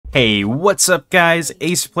Hey, what's up guys?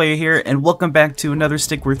 AsePlayer here, and welcome back to another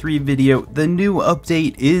Stick Where 3 video. The new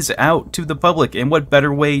update is out to the public, and what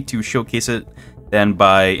better way to showcase it than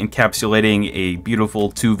by encapsulating a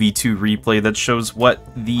beautiful 2v2 replay that shows what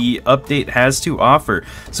the update has to offer.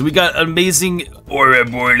 So we got an amazing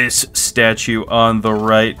Ouroboros statue on the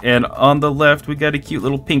right, and on the left we got a cute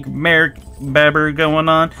little pink Merrick Babber going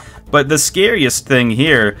on. But the scariest thing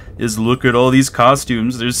here is look at all these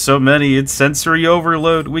costumes. There's so many, it's sensory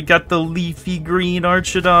overload. We got the leafy green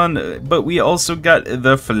Archidon, but we also got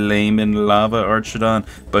the flame and lava Archidon,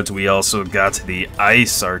 but we also got the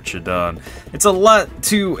ice Archidon. It's a lot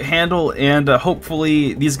to handle, and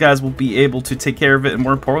hopefully these guys will be able to take care of it, and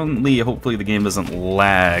more importantly, hopefully the game doesn't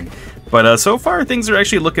lag. But so far, things are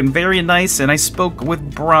actually looking very nice, and I spoke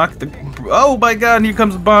with Brock. Oh my god, and here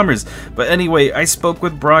comes Bombers. But anyway, I spoke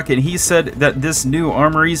with Brock, and he said that this new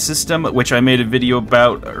armory system, which I made a video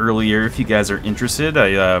about earlier, if you guys are interested,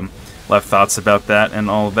 I left thoughts about that and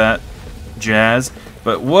all of that jazz.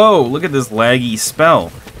 But whoa, look at this laggy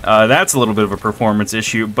spell. That's a little bit of a performance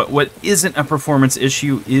issue, but what isn't a performance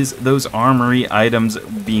issue is those armory items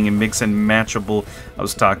being mix and matchable. I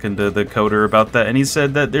was talking to the coder about that, and he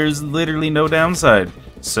said that there's literally no downside.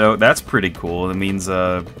 So that's pretty cool. It means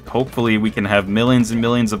hopefully we can have millions and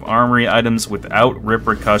millions of armory items without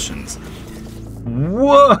repercussions.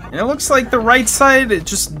 Whoa! It looks like the right side, it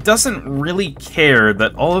just doesn't really care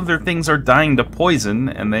that all of their things are dying to poison,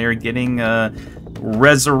 and they are getting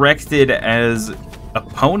resurrected as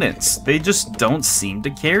opponents. They just don't seem to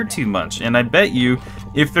care too much, and I bet you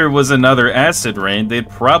if there was another acid rain, they'd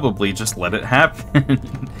probably just let it happen.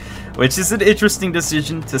 Which is an interesting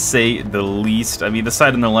decision, to say the least. I mean, the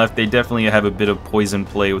side on the left, they definitely have a bit of poison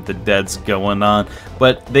play with the deads going on,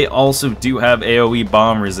 but they also do have AoE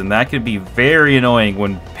bombers, and that could be very annoying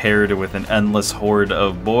when paired with an endless horde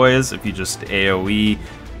of boys. If you just AoE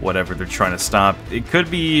whatever they're trying to stop, it could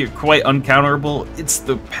be quite uncounterable. It's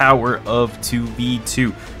the power of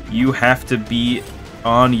 2v2. You have to be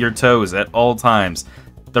on your toes at all times.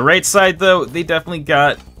 The right side, though, they definitely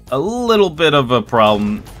got a little bit of a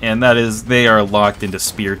problem, and that is they are locked into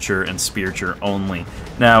Spearcher and Spearcher only.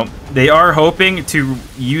 Now, they are hoping to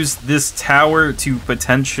use this tower to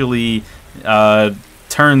potentially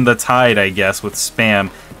turn the tide, I guess, with spam.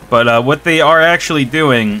 But what they are actually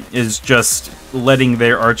doing is just letting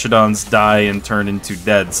their Archidons die and turn into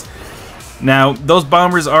deads. Now, those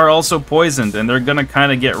bombers are also poisoned, and they're gonna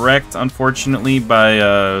kind of get wrecked, unfortunately,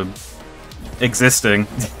 by existing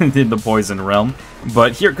in the poison realm.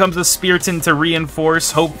 But here comes a Spearton to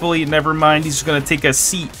reinforce. Hopefully, never mind, he's just gonna take a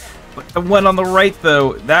seat. But the one on the right,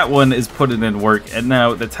 though, that one is putting in work, and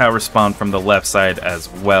now the tower spawned from the left side as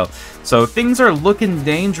well. So things are looking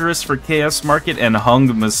dangerous for Chaos Market and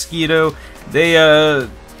Hung Mosquito. They're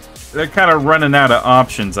kind of running out of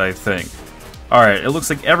options, I think. Alright, it looks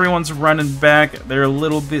like everyone's running back. They're a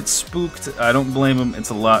little bit spooked. I don't blame them. It's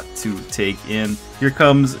a lot to take in. Here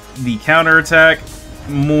comes the counterattack.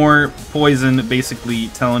 More poison, basically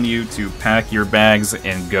telling you to pack your bags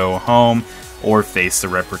and go home, or face the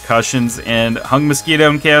repercussions. And Hung Mosquito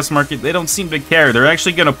and Chaos Market, they don't seem to care. They're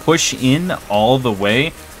actually going to push in all the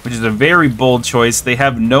way, which is a very bold choice. They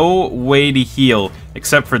have no way to heal,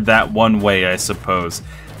 except for that one way, I suppose.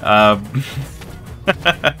 But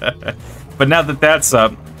now that that's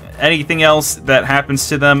up, anything else that happens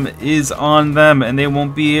to them is on them, and they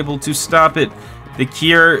won't be able to stop it. The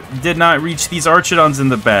cure did not reach these Archidons in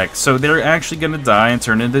the back, so they're actually going to die and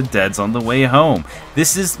turn into deads on the way home.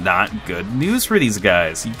 This is not good news for these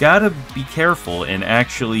guys. You gotta be careful and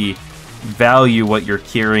actually value what you're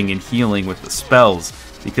curing and healing with the spells,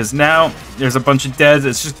 because now there's a bunch of deads.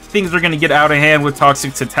 It's just things are going to get out of hand with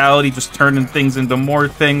Toxic Totality, just turning things into more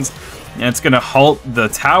things. And it's going to halt the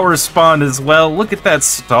tower spawn as well. Look at that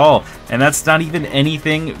stall. And that's not even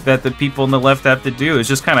anything that the people on the left have to do. It's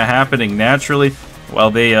just kind of happening naturally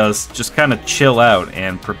while they just kind of chill out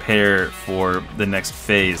and prepare for the next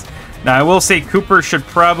phase. Now, I will say Cooper should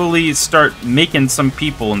probably start making some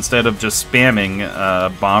people instead of just spamming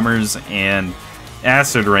bombers and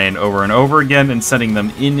acid rain over and over again and sending them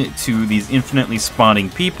into these infinitely spawning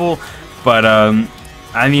people. But,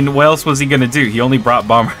 I mean, what else was he gonna do? He only brought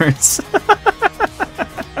bombers.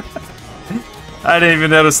 I didn't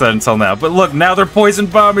even notice that until now. But look, now they're poison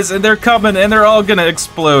bombers, and they're coming, and they're all gonna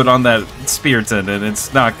explode on that Spearton, and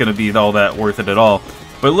it's not gonna be all that worth it at all.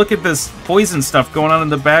 But look at this poison stuff going on in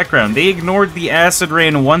the background. They ignored the acid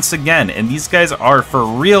rain once again, and these guys are for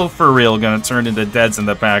real gonna turn into deads in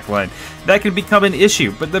the backline. That could become an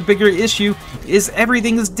issue, but the bigger issue is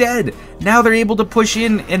everything is dead. Now they're able to push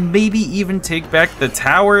in and maybe even take back the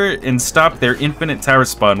tower and stop their infinite tower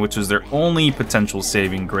spawn, which was their only potential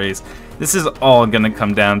saving grace. This is all gonna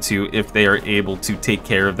come down to if they are able to take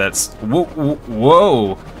care of that. Whoa,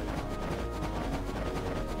 whoa.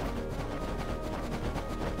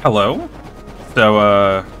 Hello?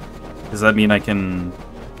 So, does that mean I can...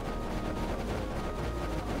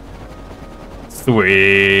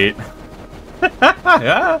 Sweet.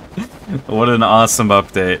 What an awesome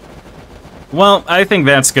update. Well, I think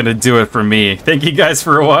that's gonna do it for me. Thank you guys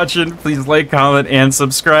for watching. Please like, comment, and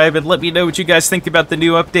subscribe, and let me know what you guys think about the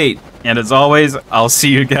new update. And as always, I'll see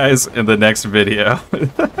you guys in the next video.